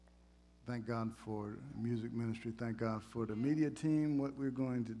Thank God for music ministry. Thank God for the media team. What we're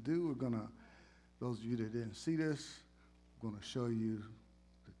going to do, those of you that didn't see this, we're going to show you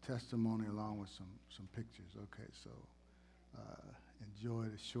the testimony along with some pictures. Okay, so enjoy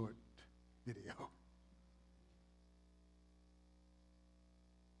the short video.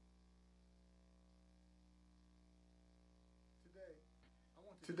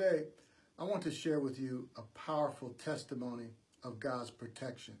 Today, I want to share with you a powerful testimony of God's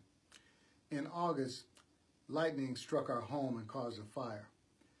protection. In August, lightning struck our home and caused a fire.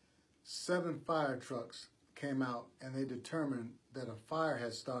 7 fire trucks came out and they determined that a fire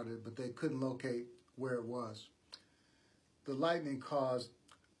had started, but they couldn't locate where it was. The lightning caused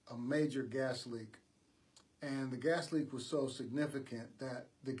a major gas leak, and the gas leak was so significant that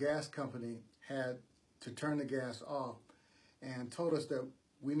the gas company had to turn the gas off and told us that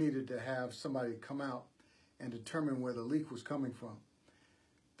we needed to have somebody come out and determine where the leak was coming from.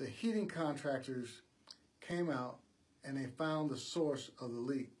 The heating contractors came out and they found the source of the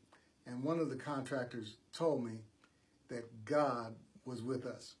leak. And one of the contractors told me that God was with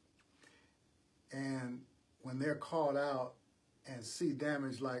us. And when they're called out and see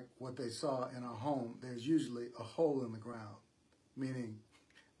damage like what they saw in a home, there's usually a hole in the ground, meaning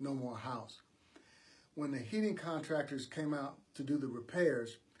no more house. When the heating contractors came out to do the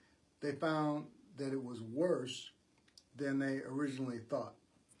repairs, they found that it was worse than they originally thought.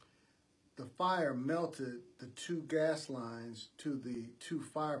 The fire melted the 2 gas lines to the 2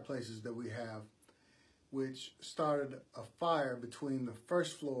 fireplaces that we have, which started a fire between the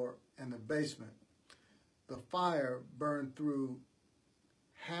first floor and the basement. The fire burned through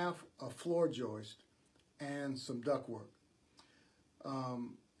half a floor joist and some ductwork.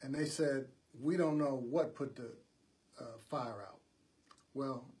 And they said, we don't know what put the fire out.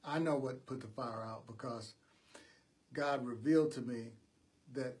 Well, I know what put the fire out because God revealed to me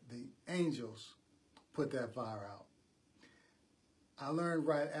that the angels put that fire out. I learned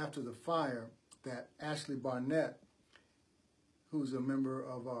right after the fire that Ashley Barnett, who's a member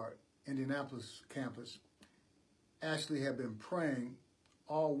of our Indianapolis campus, Ashley had been praying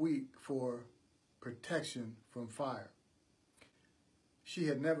all week for protection from fire. She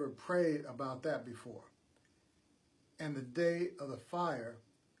had never prayed about that before. And the day of the fire,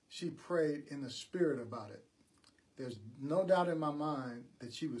 she prayed in the spirit about it. There's no doubt in my mind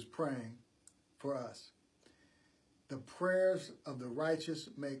that she was praying for us. The prayers of the righteous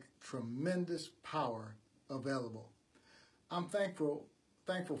make tremendous power available. I'm thankful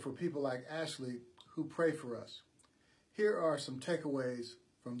for people like Ashley who pray for us. Here are some takeaways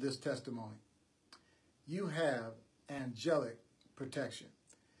from this testimony. You have angelic protection.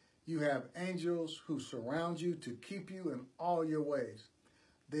 You have angels who surround you to keep you in all your ways.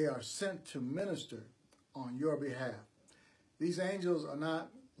 They are sent to minister on your behalf. These angels are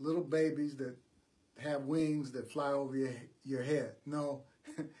not little babies that have wings that fly over your head. No,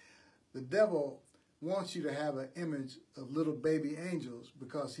 the devil wants you to have an image of little baby angels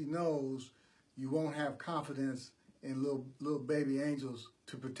because he knows you won't have confidence in little baby angels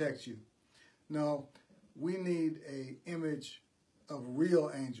to protect you. No, we need an image of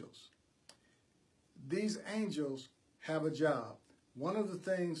real angels. These angels have a job. One of the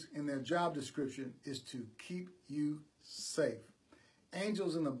things in their job description is to keep you safe.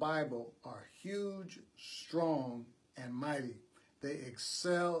 Angels in the Bible are huge, strong, and mighty. They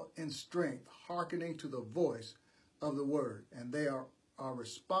excel in strength, hearkening to the voice of the word, and they are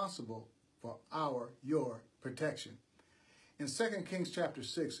responsible for your protection. In 2 Kings chapter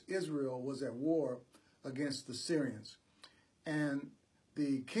 6, Israel was at war against the Syrians, and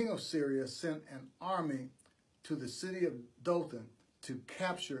the king of Syria sent an army to the city of Dothan to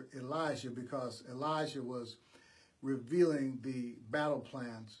capture Elijah because Elijah was revealing the battle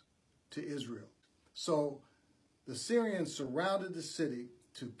plans to Israel. So the Syrians surrounded the city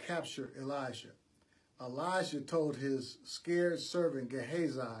to capture Elijah. Elijah told his scared servant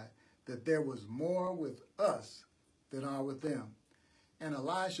Gehazi that there was more with us than are with them. And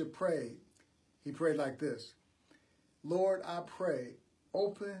Elijah prayed. He prayed like this: Lord, I pray,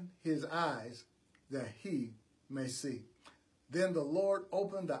 open his eyes that he may see. Then the Lord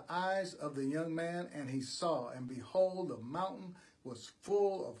opened the eyes of the young man, and he saw, and behold, the mountain was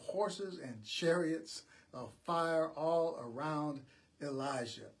full of horses and chariots of fire all around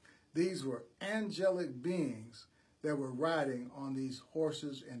Elijah. These were angelic beings that were riding on these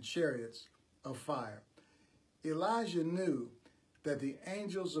horses and chariots of fire. Elijah knew that the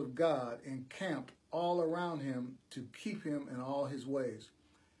angels of God encamped all around him to keep him in all his ways.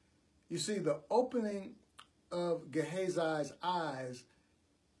 You see, the opening of Gehazi's eyes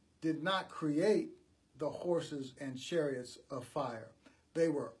did not create the horses and chariots of fire. They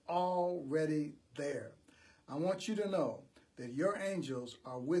were already there. I want you to know that your angels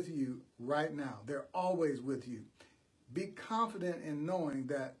are with you right now. They're always with you. Be confident in knowing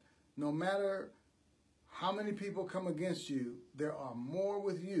that no matter how many people come against you, there are more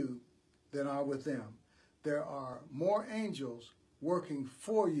with you than are with them. There are more angels working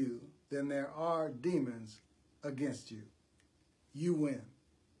for you than there are demons against you. You win.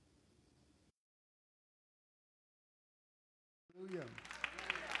 Hallelujah.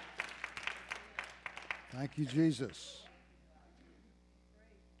 Thank you, Jesus.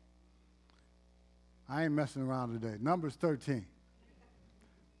 I ain't messing around today. Numbers 13.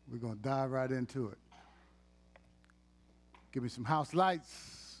 We're going to dive right into it. Give me some house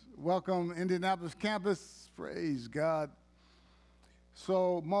lights. Welcome, Indianapolis campus. Praise God.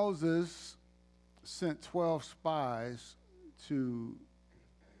 So Moses sent 12 spies to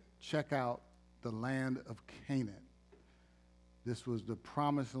check out the land of Canaan. This was the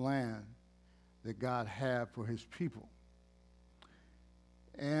promised land that God had for his people.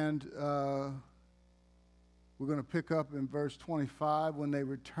 And we're going to pick up in verse 25 when they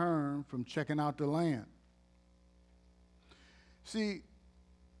return from checking out the land. See,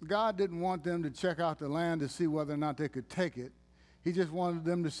 God didn't want them to check out the land to see whether or not they could take it. He just wanted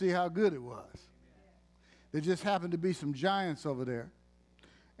them to see how good it was. There just happened to be some giants over there.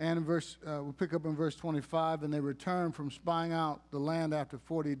 And we'll pick up in verse 25, and they returned from spying out the land after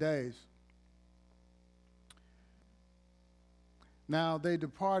 40 days. Now they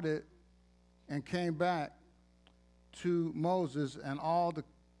departed and came back to Moses and all the...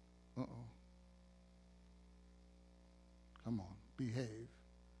 Come on, behave.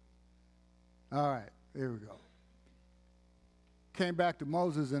 All right, here we go. Came back to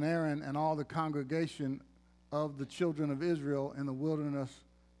Moses and Aaron and all the congregation of the children of Israel in the wilderness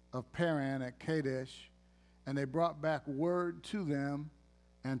of Paran at Kadesh, and they brought back word to them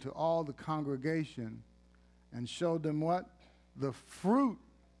and to all the congregation and showed them what? The fruit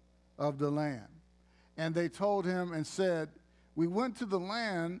of the land. And they told him and said, we went to the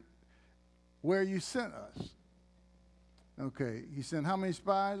land where you sent us. Okay, he sent how many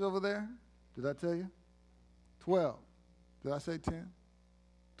spies over there? Did I tell you? 12. Did I say 10?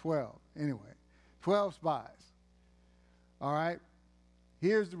 12. Anyway, 12 spies. All right.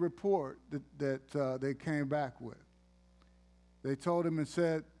 Here's the report that they came back with. They told him and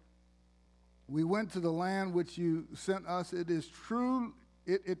said, we went to the land which you sent us. It is true.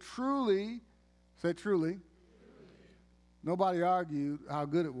 It truly, say truly. Nobody argued how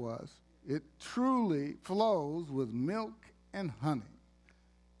good it was. It truly flows with milk and honey.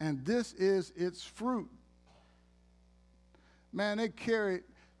 And this is its fruit. Man,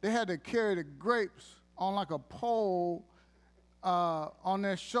 they had to carry the grapes on like a pole on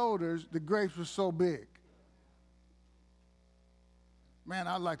their shoulders. The grapes were so big. Man,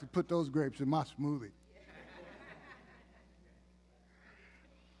 I'd like to put those grapes in my smoothie.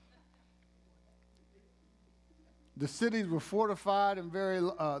 The cities were fortified and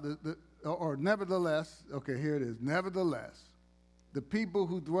nevertheless, okay, here it is. Nevertheless, the people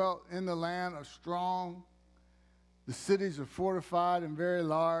who dwelt in the land are strong. The cities are fortified and very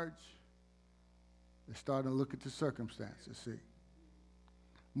large. They're starting to look at the circumstances, see.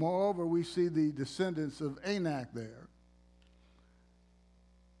 Moreover, we see the descendants of Anak there.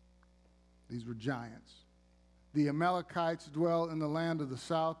 These were giants. The Amalekites dwell in the land of the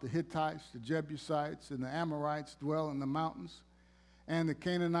south. The Hittites, the Jebusites, and the Amorites dwell in the mountains. And the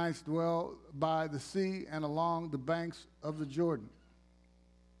Canaanites dwell by the sea and along the banks of the Jordan.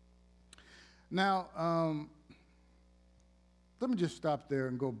 Now, let me just stop there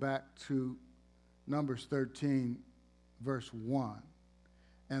and go back to Numbers 13, verse 1.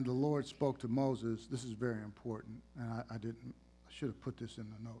 And the Lord spoke to Moses. This is very important, and I should have put this in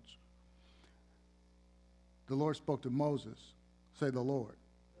the notes. The Lord spoke to Moses. Say the Lord.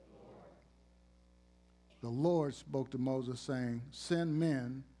 The Lord spoke to Moses saying, send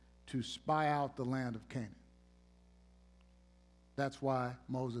men to spy out the land of Canaan. That's why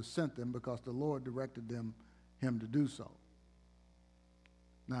Moses sent them, because the Lord directed him to do so.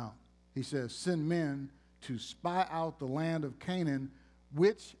 Now, he says, send men to spy out the land of Canaan,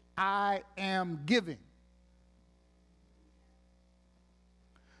 which I am giving.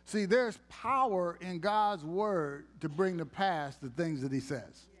 See, there's power in God's word to bring to pass the things that he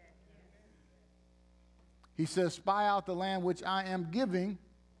says. He says, spy out the land which I am giving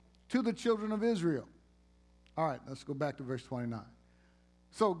to the children of Israel. All right, let's go back to verse 29.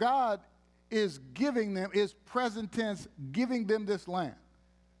 So God is giving them, is present tense, giving them this land.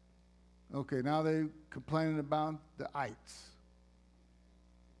 Okay, now they're complaining about the ites,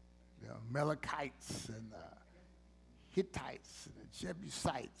 the Amalekites, and Hittites and the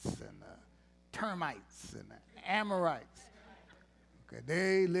Jebusites and the termites and the Amorites. Okay,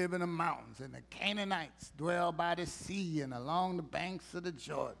 they live in the mountains, and the Canaanites dwell by the sea and along the banks of the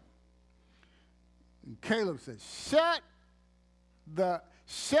Jordan. And Caleb said, shut the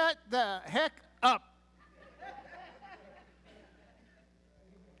heck up.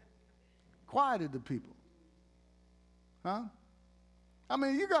 Quieted the people. Huh? I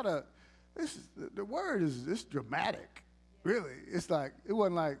mean, you gotta, the word is, it's dramatic. Really. It's like, it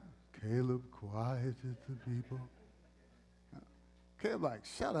wasn't like, Caleb quieted the people. Caleb like,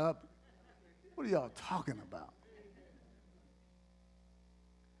 shut up. What are y'all talking about?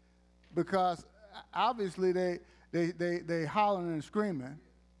 Because obviously they hollering and screaming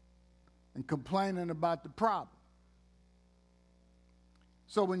and complaining about the problem.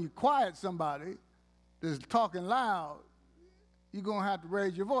 So when you quiet somebody that's talking loud, you're going to have to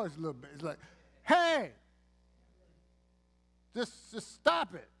raise your voice a little bit. It's like, hey, just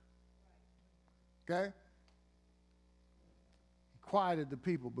stop it. Okay? He quieted the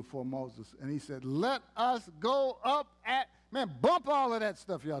people before Moses, and he said, let us go up man, bump all of that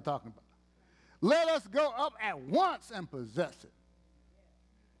stuff y'all talking about. Let us go up at once and possess it.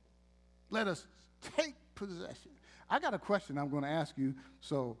 Let us take possession. I got a question I'm going to ask you,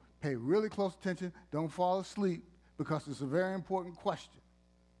 so pay really close attention. Don't fall asleep, because it's a very important question.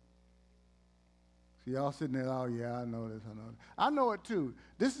 See, y'all sitting there, oh, yeah, I know this, I know this. I know it, too.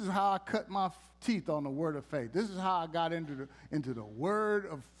 This is how I cut my teeth on the word of faith. This is how I got into the word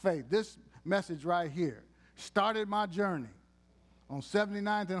of faith. This message right here started my journey on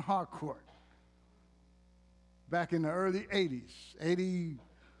 79th and Harcourt back in the early 80s,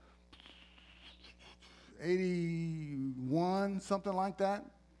 81, something like that.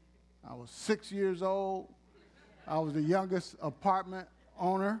 I was 6 years old. I was the youngest apartment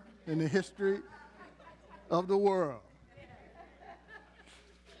owner in the history of the world.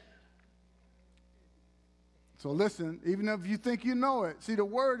 So listen, even if you think you know it, see, the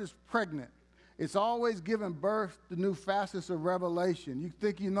word is pregnant. It's always giving birth to new facets of revelation. You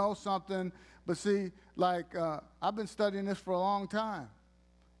think you know something, but see, like I've been studying this for a long time,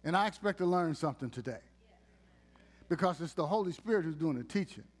 and I expect to learn something today, because it's the Holy Spirit who's doing the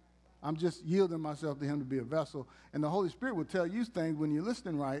teaching. I'm just yielding myself to him to be a vessel. And the Holy Spirit will tell you things when you're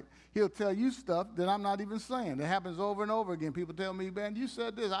listening right. He'll tell you stuff that I'm not even saying. It happens over and over again. People tell me, man, you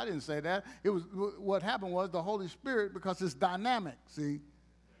said this. I didn't say that. What happened was the Holy Spirit, because it's dynamic, see.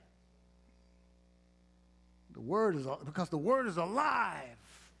 Because the word is alive.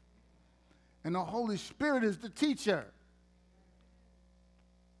 And the Holy Spirit is the teacher.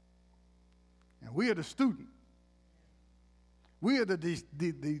 And we are the student. We are the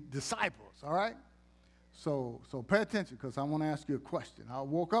disciples, all right? So pay attention, because I want to ask you a question. I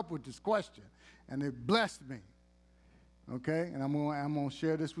woke up with this question, and it blessed me, okay? And I'm going to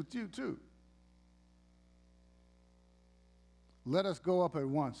share this with you, too. Let us go up at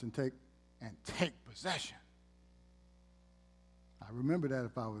once and take possession. I remember that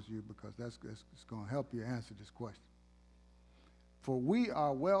if I was you, because that's going to help you answer this question. For we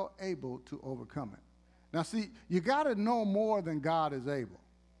are well able to overcome it. Now, see, you got to know more than God is able.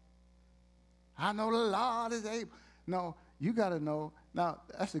 I know the Lord is able. No, you got to know. Now,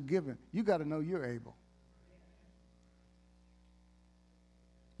 that's a given. You got to know you're able.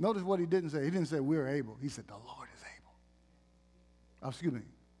 Notice what he didn't say. He didn't say we're able. He said the Lord is able. Oh, excuse me.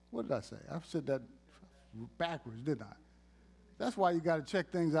 What did I say? I said that backwards, didn't I? That's why you got to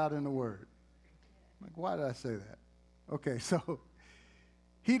check things out in the Word. Like, why did I say that? Okay, so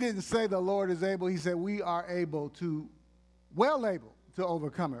he didn't say the Lord is able. He said we are able to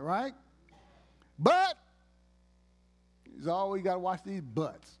overcome it, right? But, it's always got to watch these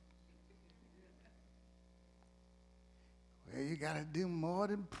buts. Well, you got to do more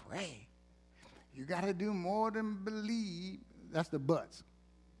than pray. You got to do more than believe. That's the buts.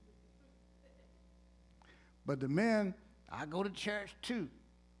 But the men, I go to church too.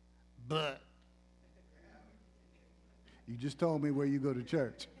 But you just told me where you go to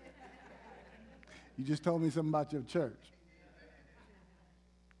church. You just told me something about your church.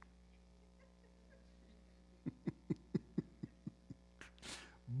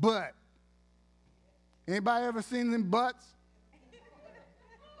 But, anybody ever seen them butts?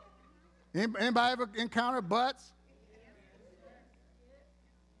 Anybody ever encountered butts?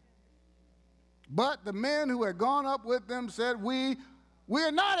 But the men who had gone up with them said, we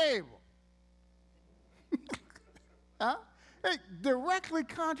are not able. Huh? They directly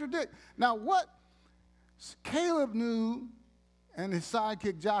contradict. Now, what Caleb knew and his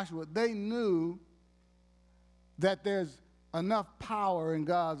sidekick Joshua, they knew that there's enough power in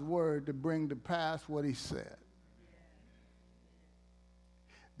God's word to bring to pass what he said.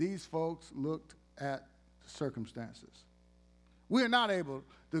 these folks looked at circumstances. We are not able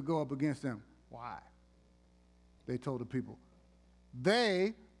to go up against them. Why? They told the people,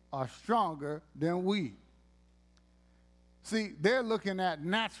 they are stronger than we. See, they're looking at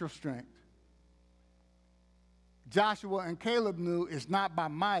natural strength. Joshua and Caleb knew it's not by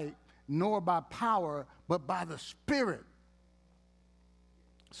might nor by power, but by the Spirit,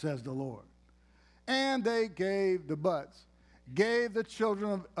 says the Lord. And they gave the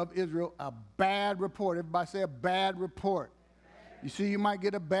children of Israel a bad report. Everybody say a bad report. You see, you might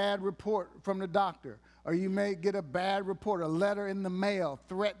get a bad report from the doctor, or you may get a bad report, a letter in the mail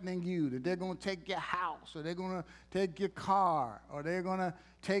threatening you that they're going to take your house, or they're going to take your car, or they're going to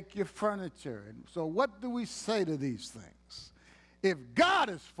take your furniture. And so what do we say to these things? If God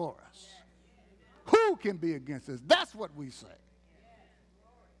is for us, who can be against us? That's what we say.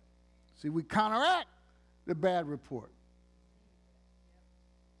 See, we counteract the bad report.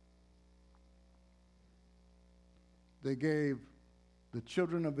 They gave the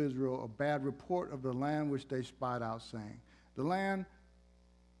children of Israel a bad report of the land which they spied out, saying, the land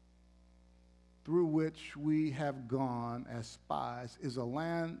through which we have gone as spies is a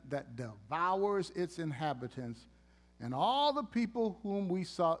land that devours its inhabitants, and all the people whom we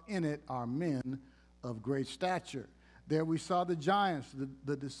saw in it are men of great stature. There we saw the giants,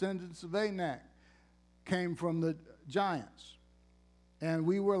 the descendants of Anak came from the giants. And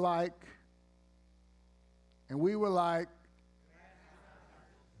we were like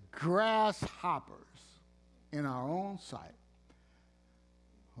grasshoppers in our own sight.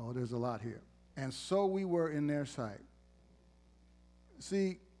 Oh, there's a lot here. And so we were in their sight.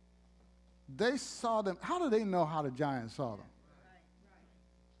 See, they saw them. How do they know how the giants saw them?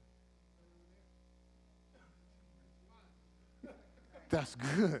 That's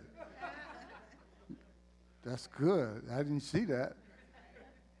good. That's good. I didn't see that.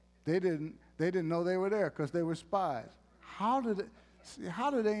 They didn't know they were there because they were spies. How did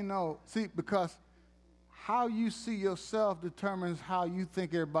they know? See, because how you see yourself determines how you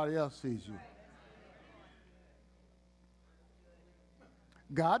think everybody else sees you.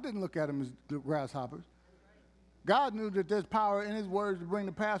 God didn't look at them as grasshoppers. God knew that there's power in his words to bring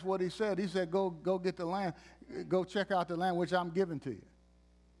to pass what he said. He said, go get the land. Go check out the land which I'm giving to you.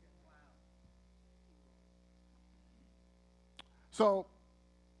 So,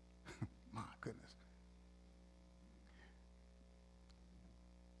 my goodness.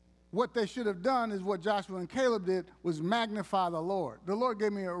 What they should have done is what Joshua and Caleb did was magnify the Lord. The Lord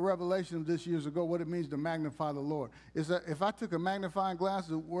gave me a revelation this years ago what it means to magnify the Lord. Is that if I took a magnifying glass,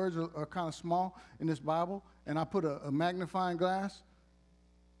 the words are kind of small in this Bible, and I put a magnifying glass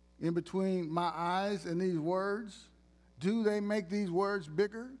in between my eyes and these words, do they make these words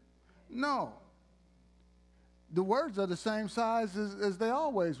bigger? No. The words are the same size as they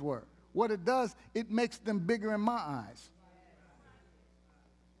always were. What it does, it makes them bigger in my eyes.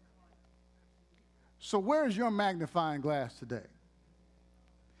 So where's your magnifying glass today?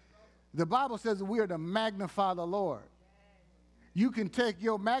 The Bible says that we are to magnify the Lord. You can take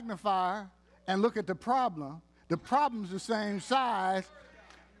your magnifier and look at the problem. The problem's the same size,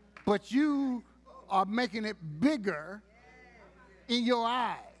 but you are making it bigger in your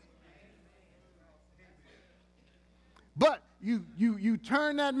eyes. But you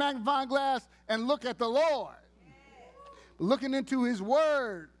turn that magnifying glass and look at the Lord. Looking into his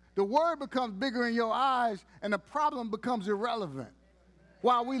word, the word becomes bigger in your eyes and the problem becomes irrelevant.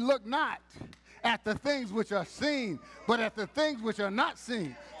 While we look not at the things which are seen, but at the things which are not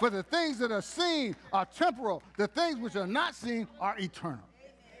seen. For the things that are seen are temporal. The things which are not seen are eternal.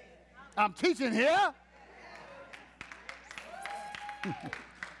 I'm teaching here.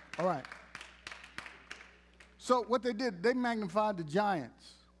 All right. So what they did, they magnified the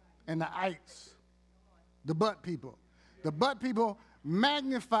giants and the ites, the butt people. The butt people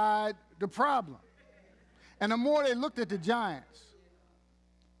magnified the problem. And the more they looked at the giants,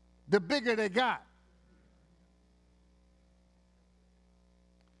 the bigger they got.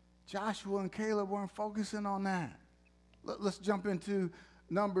 Joshua and Caleb weren't focusing on that. Let's jump into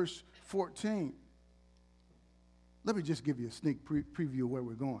Numbers 14. Let me just give you a sneak preview of where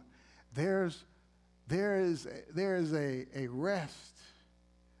we're going. There is a rest.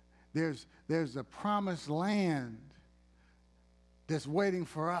 There's a promised land that's waiting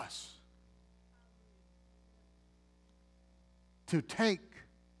for us to take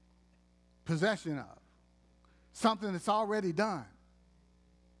possession of. Something that's already done.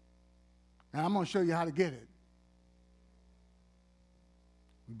 And I'm going to show you how to get it.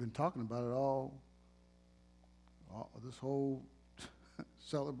 We've been talking about it all this whole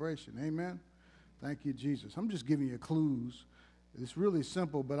celebration. Amen? Thank you, Jesus. I'm just giving you clues It's really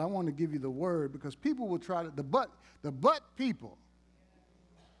simple, but I want to give you the word because people will try to, the but people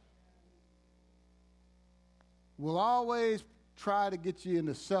will always try to get you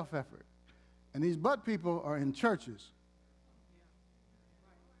into self-effort. And these but people are in churches.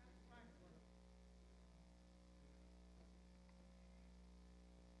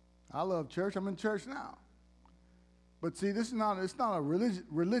 I love church. I'm in church now. But see, it's not a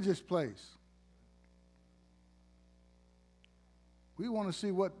religious place. We want to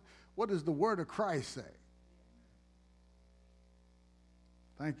see what does the word of Christ say.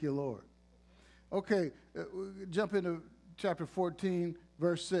 Thank you, Lord. Okay, jump into chapter 14,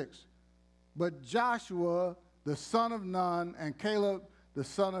 verse 6. But Joshua, the son of Nun, and Caleb, the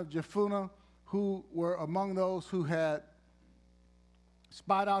son of Jephunneh, who were among those who had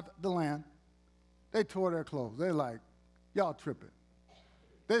spied out the land, they tore their clothes. They're like, y'all tripping.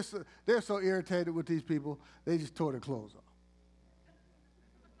 They're so irritated with these people, they just tore their clothes off.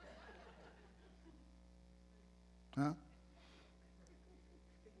 Huh?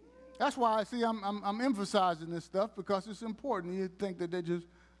 That's why, see, I'm emphasizing this stuff because it's important. You think that they're just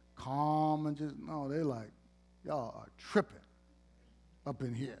calm and just, no, they're like, y'all are tripping up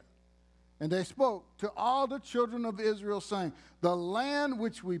in here. And they spoke to all the children of Israel, saying, the land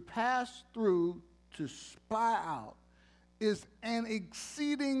which we passed through to spy out is an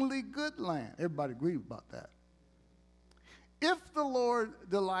exceedingly good land. Everybody agree about that. If the Lord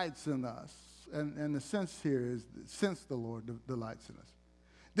delights in us, and the sense here is, since the Lord delights in us,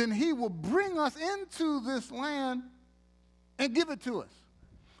 then he will bring us into this land and give it to us.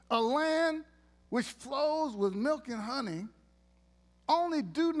 A land which flows with milk and honey. Only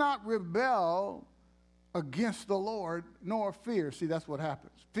do not rebel against the Lord, nor fear. See, that's what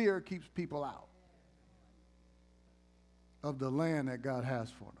happens. Fear keeps people out of the land that God has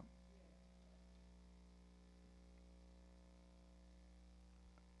for them.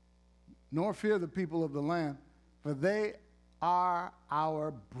 Nor fear the people of the land, for they are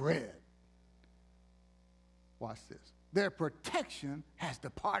our bread. Watch this. Their protection has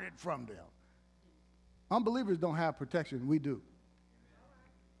departed from them. Unbelievers don't have protection. We do.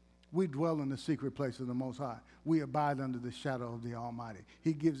 We dwell in the secret place of the Most High. We abide under the shadow of the Almighty.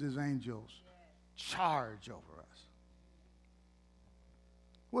 He gives his angels charge over us.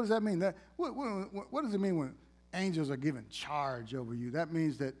 What does that mean? What does it mean when angels are given charge over you? That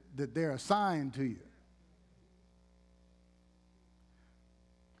means that they're assigned to you.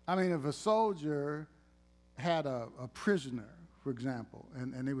 I mean, if a soldier had a prisoner, for example,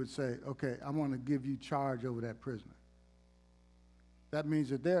 and they would say, okay, I want to give you charge over that prisoner. That means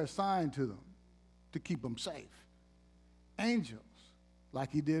that they're assigned to them to keep them safe. Angels,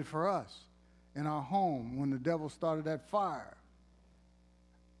 like he did for us in our home when the devil started that fire.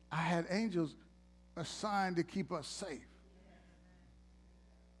 I had angels assigned to keep us safe.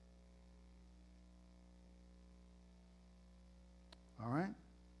 All right?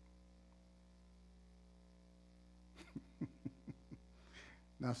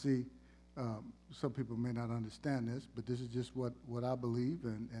 Now, see, some people may not understand this, but this is just what I believe,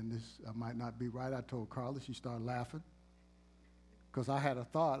 and this might not be right. I told Carla, she started laughing, because I had a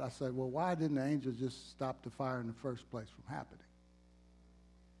thought. I said, well, why didn't the angels just stop the fire in the first place from happening?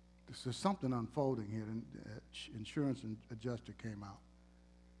 There's something unfolding here. The insurance adjuster came out,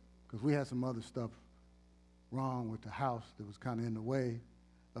 because we had some other stuff wrong with the house that was kind of in the way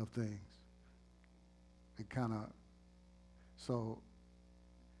of things. It kind of, so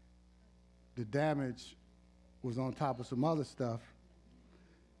the damage was on top of some other stuff,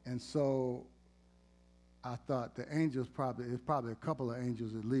 and so I thought the angels it's probably a couple of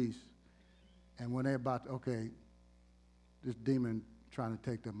angels at least, and when they're about to, okay, this demon trying to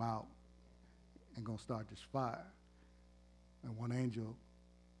take them out and gonna start this fire, and one angel,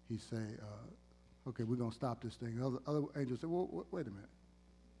 he say, okay, we're gonna stop this thing. Other angels say, well, wait a minute,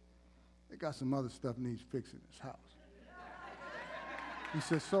 they got some other stuff needs fixing in this house. He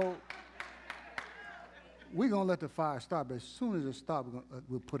said, so we're going to let the fire start, but as soon as it starts,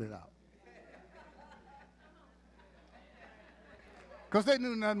 we'll put it out. Because they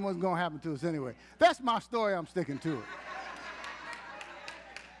knew nothing was going to happen to us anyway. That's my story. I'm sticking to it.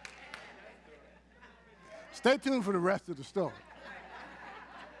 Stay tuned for the rest of the story.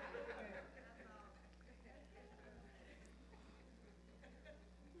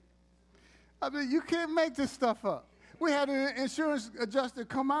 I mean, you can't make this stuff up. We had an insurance adjuster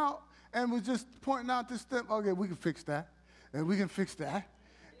come out and was just pointing out this stuff. Okay, we can fix that, and we can fix that,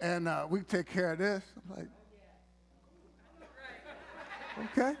 and we can take care of this. I'm like,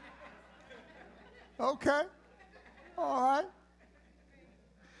 okay, all right.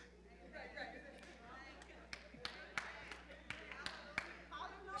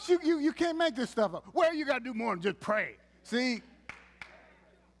 You can't make this stuff up. Well, you got to do more than just pray. See,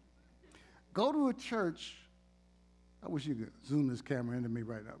 go to a church. I wish you could zoom this camera into me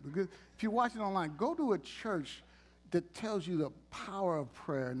right now. Because if you're watching online, go to a church that tells you the power of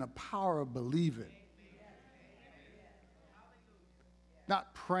prayer and the power of believing.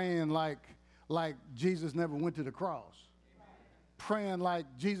 Not praying like Jesus never went to the cross. Praying like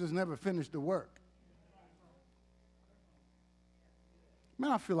Jesus never finished the work.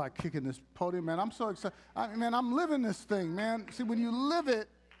 Man, I feel like kicking this podium, man. I'm so excited. I'm living this thing, man. See, when you live it,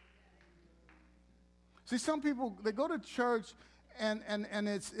 see, some people, they go to church and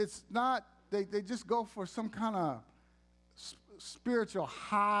it's not, they just go for some kind of spiritual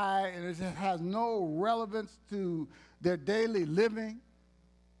high, and it just has no relevance to their daily living.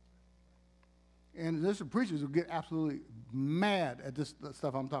 And there's some preachers who get absolutely mad at this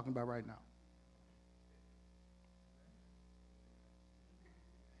stuff I'm talking about right now.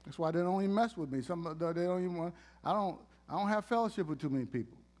 That's why they don't even mess with me. They don't even want. I don't have fellowship with too many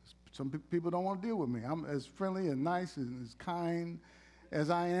people. Some people don't want to deal with me. I'm as friendly and nice and as kind as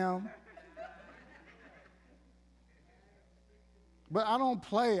I am. But I don't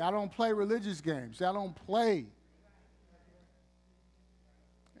play. I don't play religious games. See, I don't play.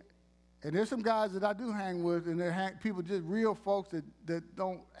 And there's some guys that I do hang with, and they're people, just real folks that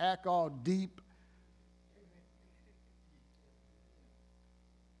don't act all deep.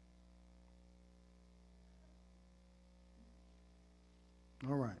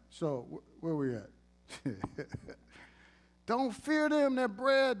 All right, so where we at? Don't fear them, their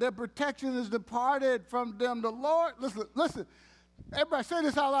bread, their protection is departed from them. The Lord, listen, everybody say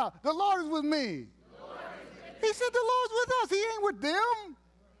this out loud. The Lord is with me. He said the Lord's with us. He ain't with them.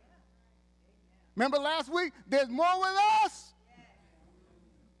 Remember last week? There's more with us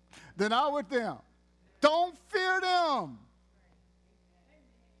than are with them. Don't fear them.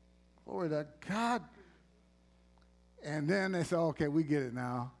 Glory to God. And then they say, okay, we get it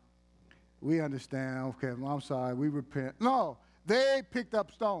now. We understand. Okay, well, I'm sorry. We repent. No, they picked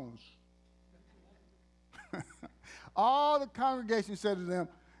up stones. All the congregation said to them,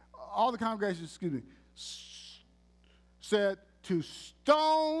 said to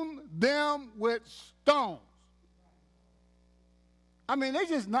stone them with stones. I mean, they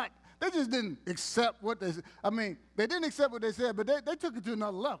just didn't accept what they said. I mean, they didn't accept what they said, but they took it to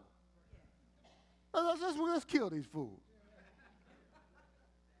another level. Let's kill these fools.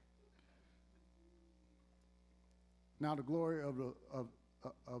 Now the glory of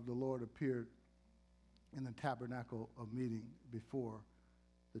the Lord appeared in the tabernacle of meeting before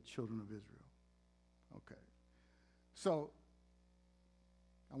the children of Israel. Okay. So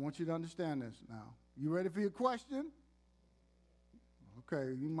I want you to understand this now. You ready for your question?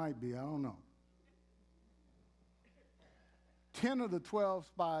 Okay, you might be. I don't know. 10 of the 12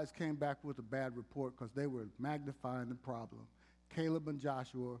 spies came back with a bad report because they were magnifying the problem. Caleb and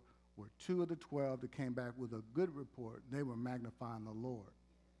Joshua were 2 of the 12 that came back with a good report. They were magnifying the Lord.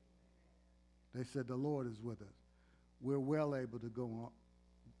 They said, the Lord is with us. We're well able to go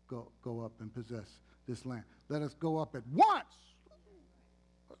up and possess this land. Let us go up at once.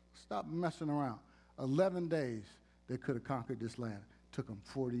 Stop messing around. 11 days they could have conquered this land. It took them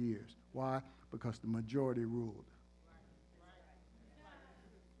 40 years. Why? Because the majority ruled.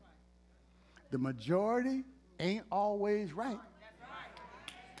 The majority ain't always right.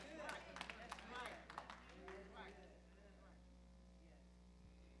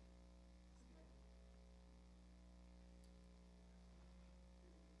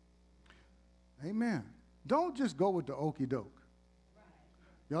 Amen. Don't just go with the okey doke.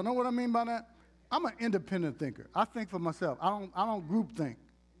 Y'all know what I mean by that? I'm an independent thinker. I think for myself. I don't group think.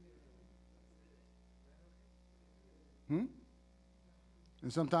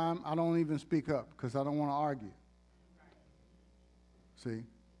 And sometimes I don't even speak up because I don't want to argue. See?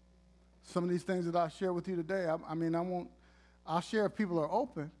 Some of these things that I share with you today, I'll share if people are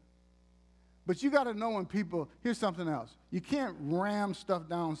open. But you got to know when people, here's something else. You can't ram stuff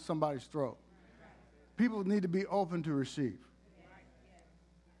down somebody's throat. People need to be open to receive.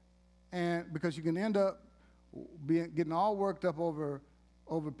 And because you can end up getting all worked up over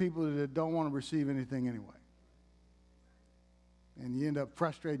people that don't want to receive anything anyway. And you end up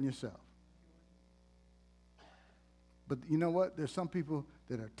frustrating yourself. But you know what? There's some people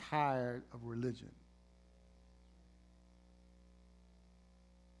that are tired of religion.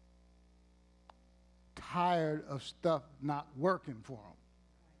 Tired of stuff not working for them.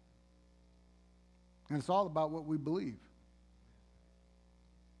 And it's all about what we believe.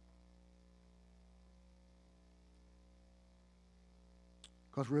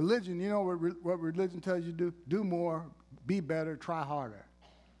 Because religion, you know what religion tells you to do? Do more, be better, try harder.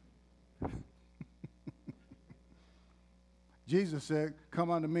 Jesus said, come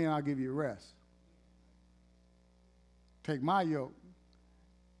unto me and I'll give you rest. Take my yoke.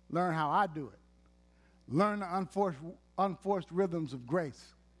 Learn how I do it. Learn the unforced rhythms of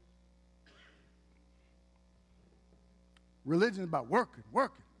grace. Religion is about working. I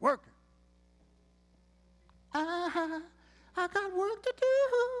got work to do.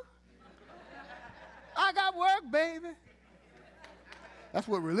 I got work, baby. That's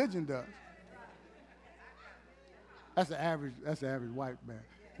what religion does. That's the average white man,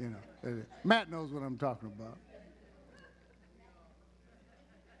 you know. Matt knows what I'm talking about.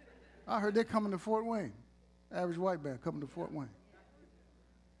 I heard they're coming to Fort Wayne. Average white man coming to Fort Wayne.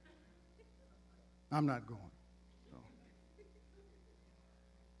 I'm not going. So.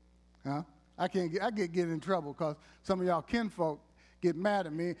 Huh? I get in trouble because some of y'all kinfolk get mad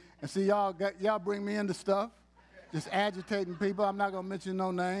at me and see y'all bring me into stuff, just agitating people. I'm not gonna mention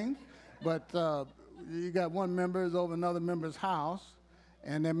no names, but you got one member is over another member's house,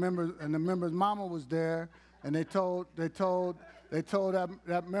 and the member's mama was there, and they told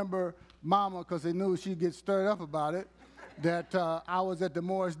that member mama, because they knew she'd get stirred up about it, that I was at the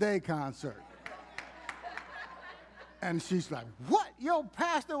Morris Day concert. And she's like, what? Your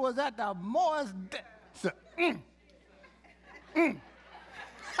pastor was at the Morris Day? So,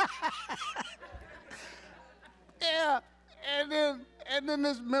 Yeah, and then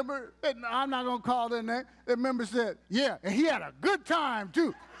this member, and I'm not going to call their name, the member said, yeah, and he had a good time,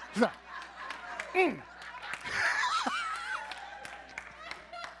 too. She's like,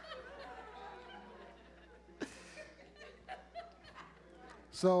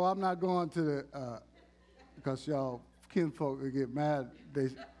 So I'm not going to the, because y'all kinfolk will get mad.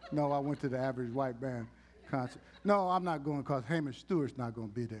 No, I went to the average white band concert. No, I'm not going because Hamish Stewart's not going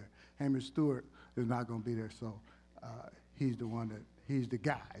to be there. Hamish Stewart is not going to be there, so he's the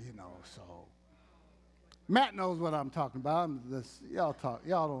guy, you know, so. Matt knows what I'm talking about. Y'all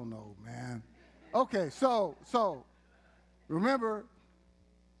don't know, man. Okay, so remember,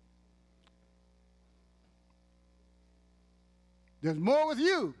 there's more with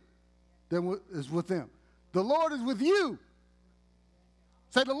you than is with them. The Lord is with you.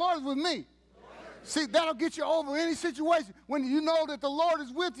 Say, the Lord is with me. See, that'll get you over any situation when you know that the Lord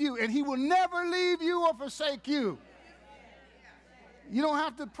is with you and he will never leave you or forsake you. You don't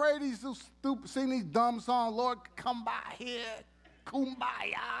have to pray these stupid, sing these dumb songs. Lord, come by here,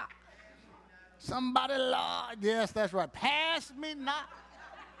 kumbaya. Somebody, Lord, yes, that's right. Pass me not.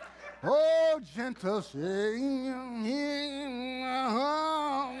 Oh, gentle sing,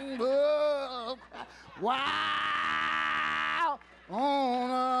 wow,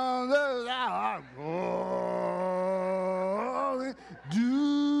 on the side,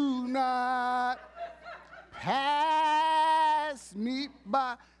 do not pass me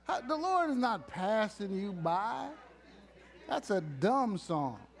by. The Lord is not passing you by. That's a dumb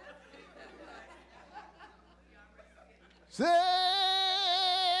song. Savior,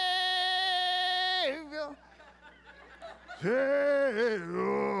 Savior,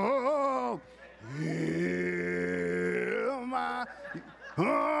 hear my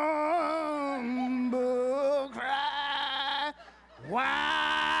humble cry. While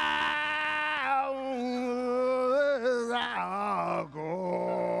thou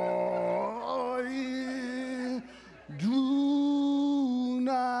going, do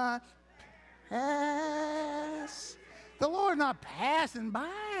not pass. The Lord's not passing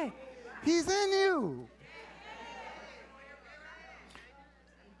by. He's in you.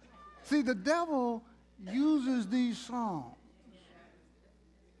 See, the devil uses these songs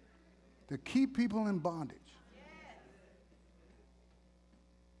to keep people in bondage.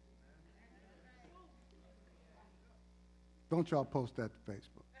 Don't y'all post that to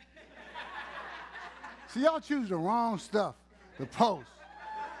Facebook. See, y'all choose the wrong stuff to post.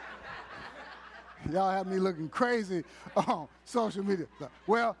 Y'all have me looking crazy on social media.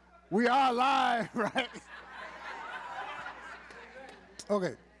 Well, we are live, right?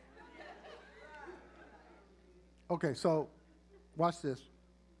 Okay. Okay, so watch this.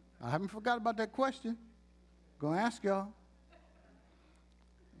 I haven't forgot about that question. Gonna ask y'all.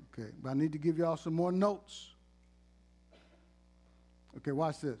 Okay, but I need to give y'all some more notes. Okay,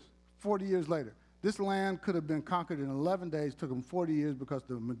 watch this. 40 years later. This land could have been conquered in 11 days. Took them 40 years because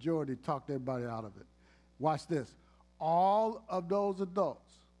the majority talked everybody out of it. Watch this. All of those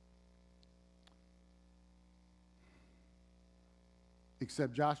adults,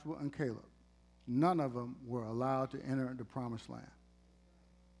 except Joshua and Caleb, none of them were allowed to enter the promised land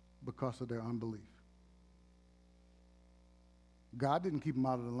because of their unbelief. God didn't keep them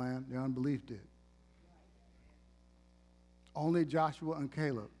out of the land. Their unbelief did. Only Joshua and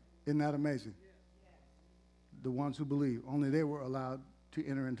Caleb Isn't that amazing? The ones who believe, only they were allowed to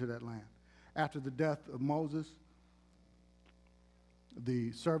enter into that land. After the death of Moses,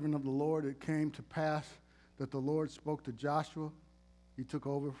 the servant of the Lord, it came to pass that the Lord spoke to Joshua. He took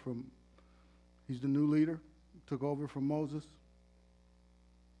over he's the new leader, took over from Moses.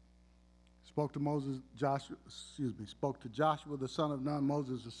 Spoke to Joshua, the son of Nun,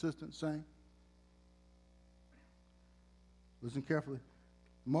 Moses' assistant, saying, listen carefully.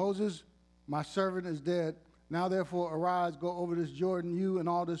 Moses, my servant, is dead. Now therefore arise, go over this Jordan, you and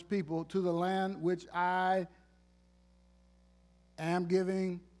all this people, to the land which I am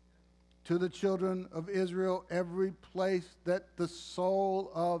giving to the children of Israel, every place that the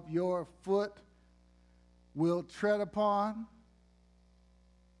sole of your foot will tread upon.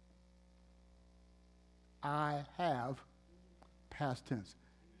 I have, past tense,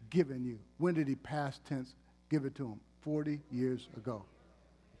 given you. When did he past tense give it to him? 40 years ago.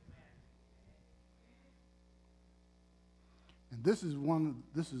 And this is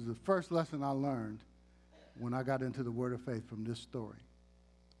the first lesson I learned when I got into the Word of Faith from this story.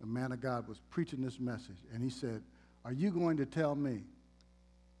 The man of God was preaching this message, and he said, are you going to tell me?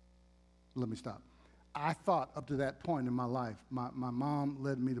 Let me stop. I thought up to that point in my life, my mom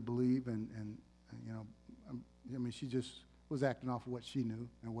led me to believe, and you know, I mean, she just was acting off of what she knew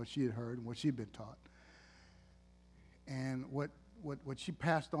and what she had heard and what she'd been taught. And what she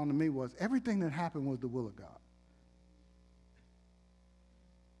passed on to me was everything that happened was the will of God.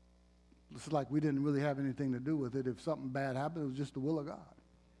 It's like we didn't really have anything to do with it. If something bad happened, it was just the will of God.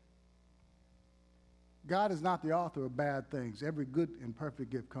 God is not the author of bad things. Every good and perfect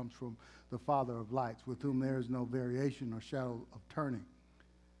gift comes from the Father of lights, with whom there is no variation or shadow of turning.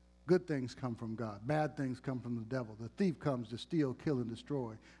 Good things come from God. Bad things come from the devil. The thief comes to steal, kill, and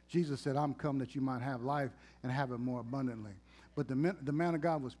destroy. Jesus said, I'm come that you might have life and have it more abundantly. But the man of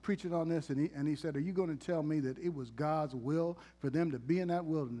God was preaching on this, and he said, are you going to tell me that it was God's will for them to be in that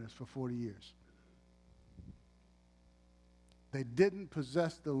wilderness for 40 years? They didn't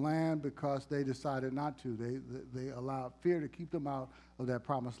possess the land because they decided not to. They allowed fear to keep them out of that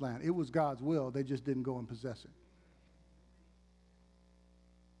promised land. It was God's will. They just didn't go and possess it.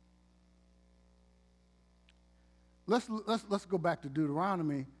 Let's go back to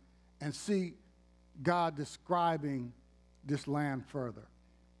Deuteronomy and see God describing this land further.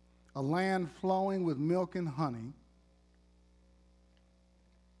 A land flowing with milk and honey.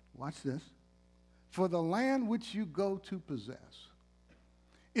 Watch this. For the land which you go to possess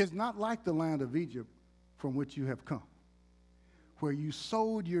is not like the land of Egypt from which you have come, where you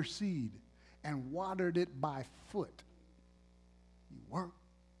sowed your seed and watered it by foot. You work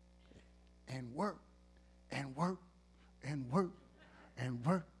and work and work and work and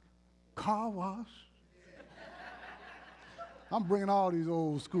work. Car wash. I'm bringing all these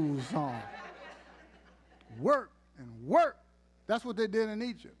old school songs. Work and work. That's what they did in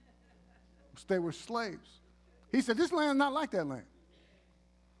Egypt. They were slaves. He said, this land is not like that land,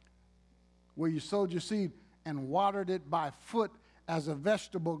 where you sowed your seed and watered it by foot as a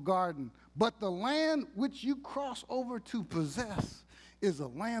vegetable garden. But the land which you cross over to possess is a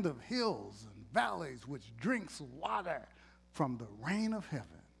land of hills and valleys, which drinks water from the rain of heaven.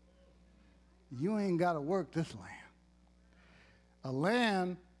 You ain't got to work this land. A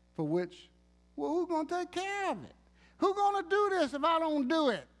land for which, well, who's going to take care of it? Who's going to do this if I don't do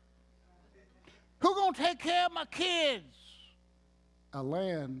it? Who's going to take care of my kids? A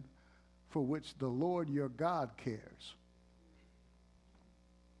land for which the Lord your God cares.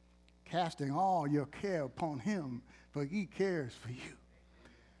 Casting all your care upon him, for he cares for you.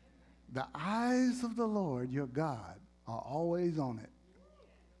 The eyes of the Lord your God are always on it.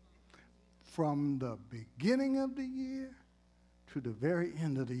 From the beginning of the year to the very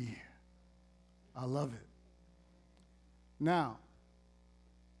end of the year. I love it. Now,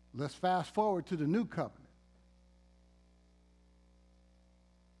 let's fast forward to the new covenant.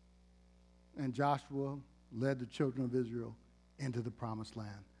 And Joshua led the children of Israel into the promised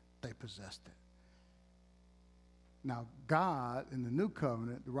land. They possessed it. Now, God, in the new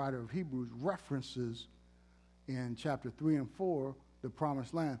covenant, the writer of Hebrews references in chapter 3 and 4, the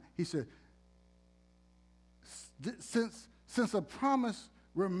promised land. He said, since a promise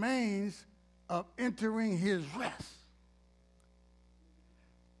remains of entering his rest.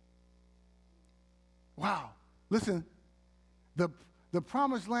 Wow. Listen, the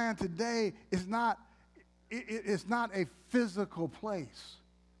promised land today is not, it's not a physical place.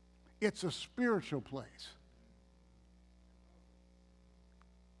 It's a spiritual place.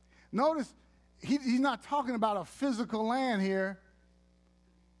 Notice, he's not talking about a physical land here.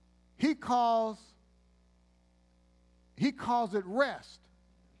 He calls it rest.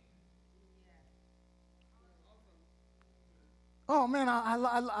 Oh, man, I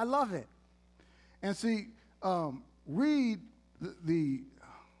love it. And see, read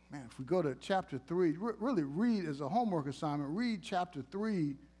man, if we go to chapter 3, really read as a homework assignment, read chapter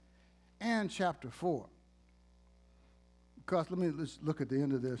 3 and chapter 4. Because let's look at the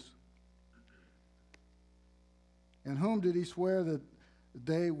end of this. And whom did he swear that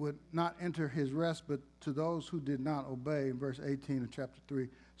they would not enter his rest, but to those who did not obey, in verse 18 of chapter 3.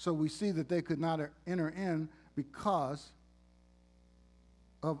 So we see that they could not enter in because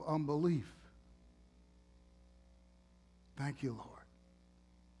of unbelief. Thank you, Lord.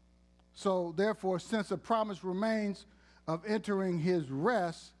 So therefore, since a promise remains of entering his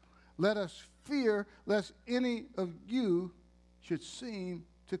rest, let us fear lest any of you should seem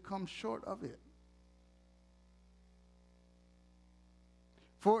to come short of it.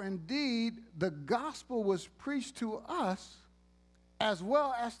 For indeed, the gospel was preached to us as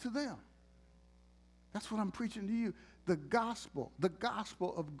well as to them. That's what I'm preaching to you. The gospel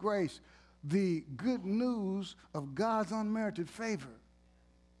of grace, the good news of God's unmerited favor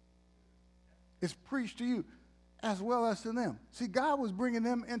is preached to you as well as to them. See, God was bringing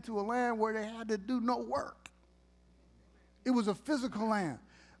them into a land where they had to do no work. It was a physical land.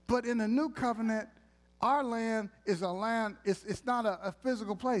 But in the new covenant, our land is a land, it's not a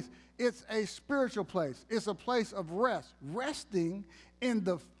physical place. It's a spiritual place. It's a place of rest, resting in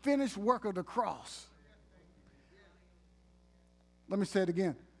the finished work of the cross. Let me say it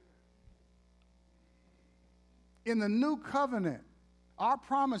again. In the new covenant, our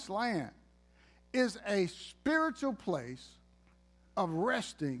promised land is a spiritual place of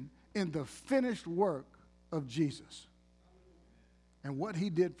resting in the finished work of Jesus and what he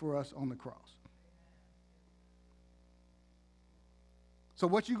did for us on the cross. So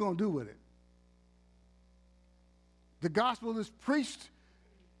what you going to do with it? The gospel is preached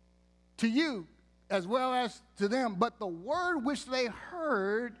to you as well as to them, but the word which they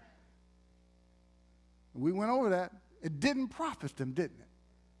heard, we went over that, it didn't profit them, didn't it?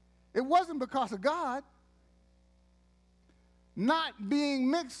 It wasn't because of God not being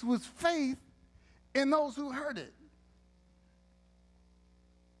mixed with faith in those who heard it.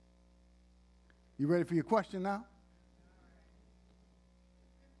 You ready for your question now?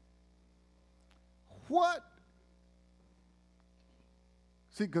 What?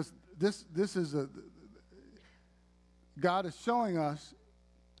 See, because this is God is showing us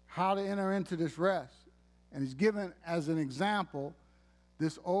how to enter into this rest. And he's given as an example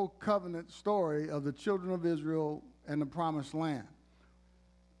this old covenant story of the children of Israel and the promised land.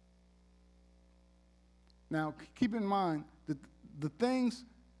 Now, keep in mind that the things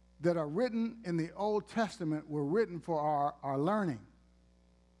that are written in the Old Testament were written for our learning.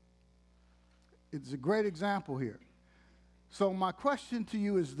 It's a great example here. So my question to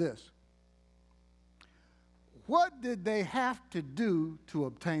you is this. What did they have to do to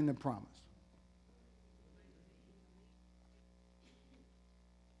obtain the promise?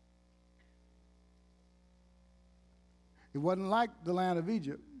 It wasn't like the land of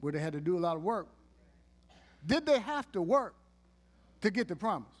Egypt where they had to do a lot of work. Did they have to work to get the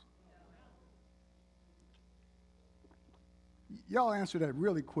promise? Y'all answer that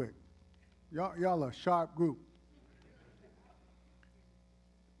really quick. Y'all are a sharp group.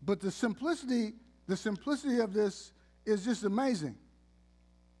 But the simplicity of this is just amazing.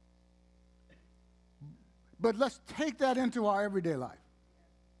 But let's take that into our everyday life.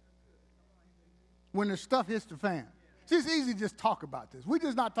 When the stuff hits the fan. See, it's easy to just talk about this. We're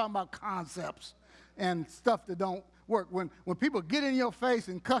just not talking about concepts and stuff that don't work. When people get in your face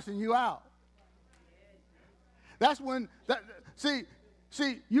and cussing you out, that's when, see,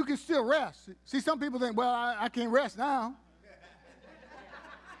 you can still rest. See, some people think, well, I can't rest now.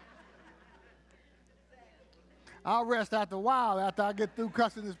 I'll rest after a while after I get through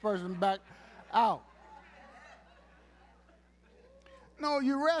cussing this person back out. No,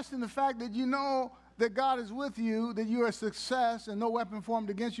 you rest in the fact that you know that God is with you, that you are a success, and no weapon formed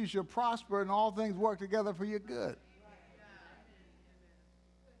against you shall prosper, and all things work together for your good.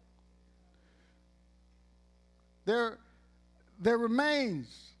 There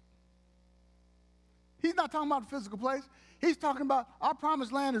remains. He's not talking about a physical place. He's talking about our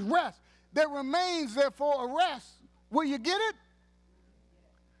promised land is rest. There remains, therefore, a rest. Will you get it?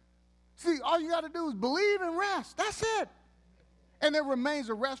 See, all you got to do is believe and rest. That's it. And there remains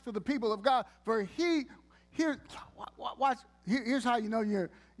a rest for the people of God. For here's how you know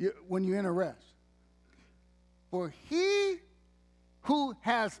when you're in a rest. For he who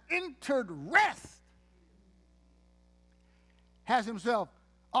has entered rest has himself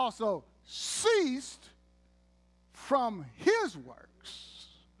also ceased from his works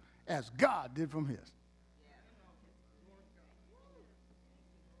as God did from his.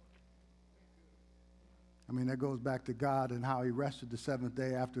 I mean, that goes back to God and how he rested the seventh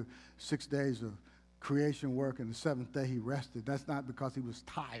day after 6 days of creation work, and the seventh day he rested. That's not because he was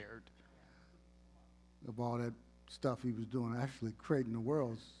tired of all that stuff he was doing. Actually, creating the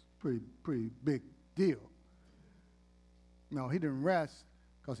world is a pretty big deal. No, he didn't rest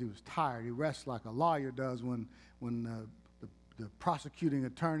because he was tired. He rests like a lawyer does when the prosecuting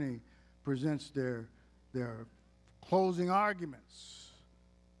attorney presents their closing arguments.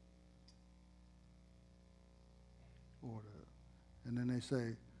 And then they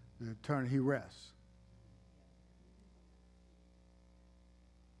say, the attorney, he rests.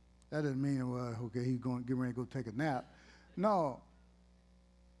 That doesn't mean, well, okay, he's going to get ready to go take a nap. No.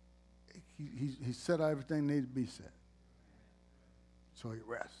 He said everything needs to be said. So he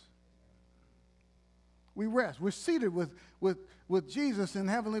rests. We rest. We're seated with Jesus in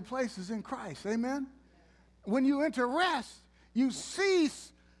heavenly places in Christ. Amen? When you enter rest, you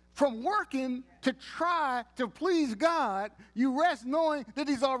cease from working to try to please God. You rest knowing that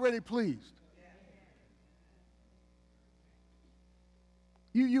he's already pleased.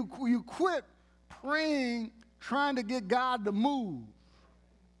 You quit praying, trying to get God to move.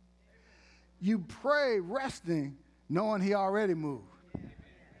 You pray resting, knowing he already moved.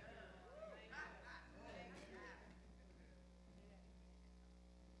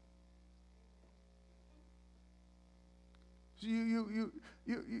 So you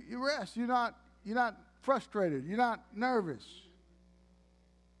rest. You're not frustrated. You're not nervous.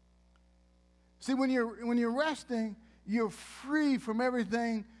 See, when you're resting, you're free from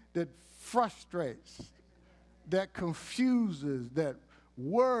everything that frustrates, that confuses, that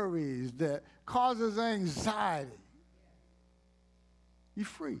worries, that causes anxiety. You're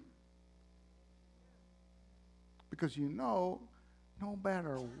free. Because you know, no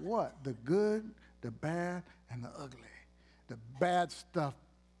matter what, the good, the bad, and the ugly, the bad stuff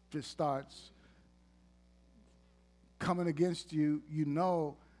just starts coming against you, you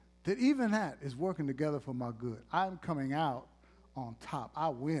know that even that is working together for my good. I'm coming out on top. I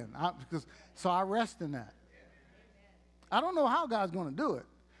win. So I rest in that. I don't know how God's going to do it.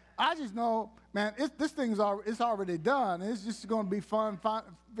 I just know, man, this thing's it's already done. It's just going to be fun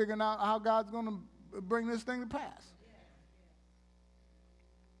figuring out how God's going to bring this thing to pass.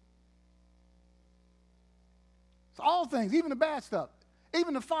 So all things, even the bad stuff,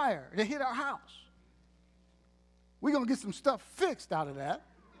 even the fire that hit our house, we're going to get some stuff fixed out of that.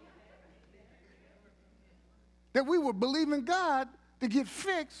 That we were believing God to get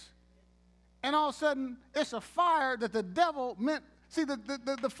fixed, and all of a sudden it's a fire that the devil meant. See, the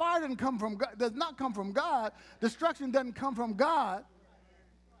fire does not come from God. Destruction doesn't come from God.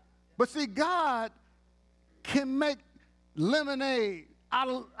 But see, God can make lemonade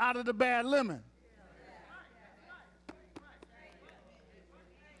out of the bad lemon.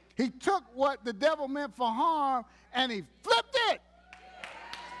 He took what the devil meant for harm and he flipped it.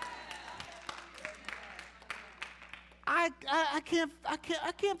 I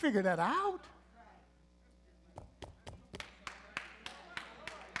can't figure that out.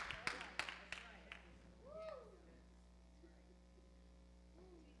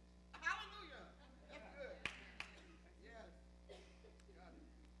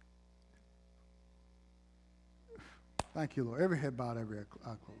 Thank you, Lord. Every head bowed, every eye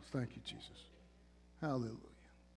closed. Thank you, Jesus. Hallelujah.